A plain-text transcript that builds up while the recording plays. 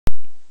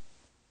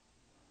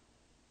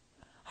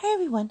Hi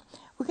everyone,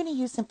 we're going to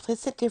use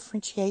implicit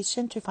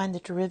differentiation to find the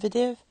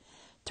derivative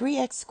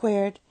 3x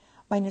squared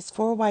minus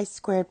 4y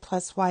squared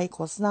plus y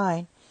equals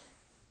 9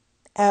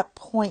 at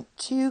point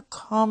 2,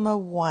 comma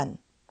 1.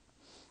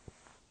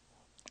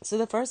 So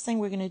the first thing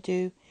we're going to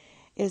do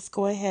is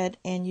go ahead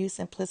and use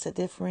implicit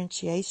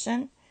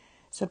differentiation.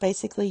 So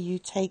basically you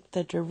take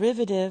the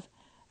derivative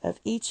of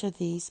each of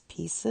these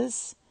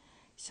pieces.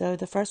 So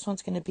the first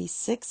one's going to be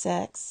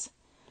 6x.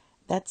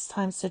 That's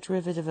times the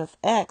derivative of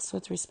x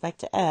with respect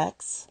to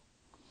x.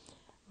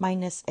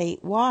 Minus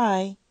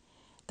 8y,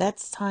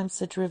 that's times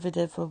the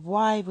derivative of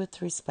y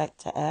with respect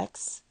to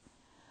x,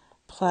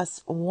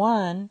 plus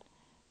 1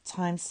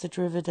 times the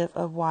derivative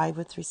of y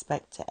with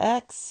respect to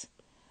x,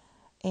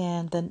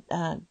 and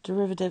the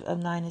derivative of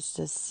 9 is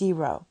just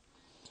 0.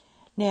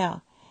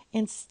 Now,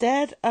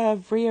 instead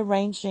of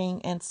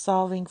rearranging and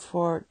solving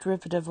for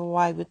derivative of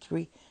y with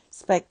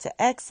respect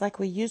to x like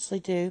we usually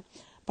do,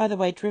 by the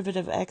way,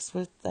 derivative of x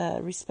with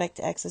respect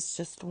to x is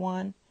just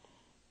 1.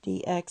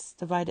 Dx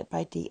divided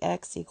by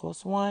dx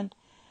equals 1.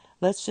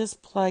 Let's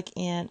just plug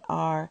in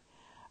our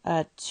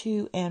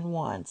 2 and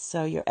 1.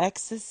 So your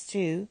x is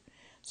 2.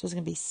 So it's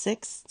going to be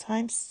 6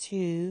 times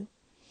 2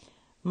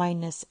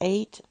 minus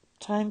 8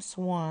 times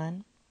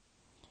 1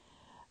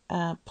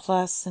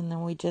 plus, and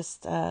then we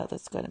just,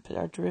 let's go ahead and put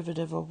our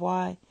derivative of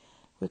y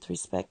with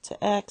respect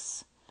to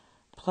x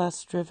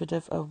plus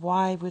derivative of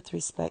y with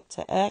respect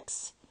to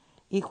x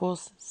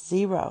equals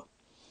 0.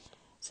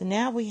 So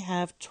now we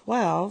have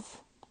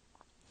 12.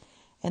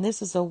 And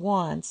this is a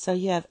 1. So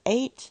you have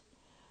 8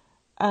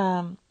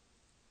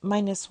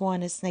 minus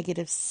 1 is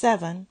negative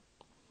 7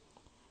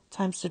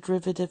 times the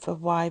derivative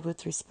of y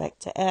with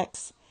respect to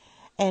x.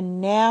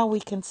 And now we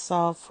can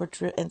solve for,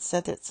 and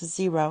set it to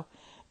 0.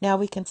 Now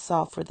we can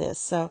solve for this.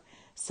 So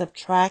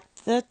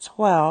subtract the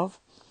 12.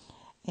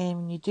 And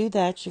when you do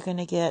that, you're going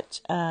to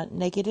get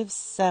negative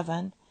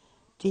 7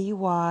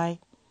 dy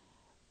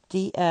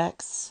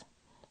dx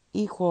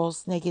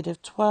equals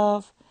negative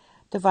 12.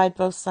 Divide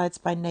both sides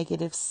by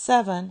negative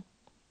 7.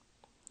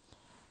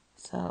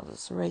 So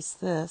let's erase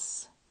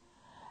this.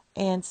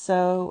 And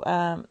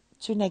so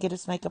 2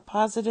 negatives make a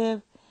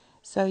positive.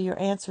 So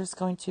your answer is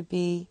going to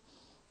be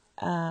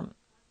dy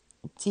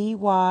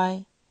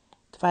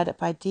divided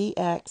by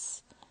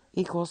dx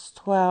equals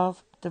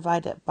 12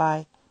 divided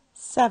by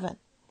 7.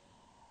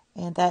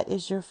 And that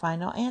is your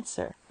final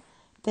answer.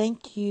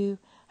 Thank you.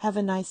 Have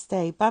a nice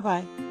day.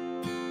 Bye-bye.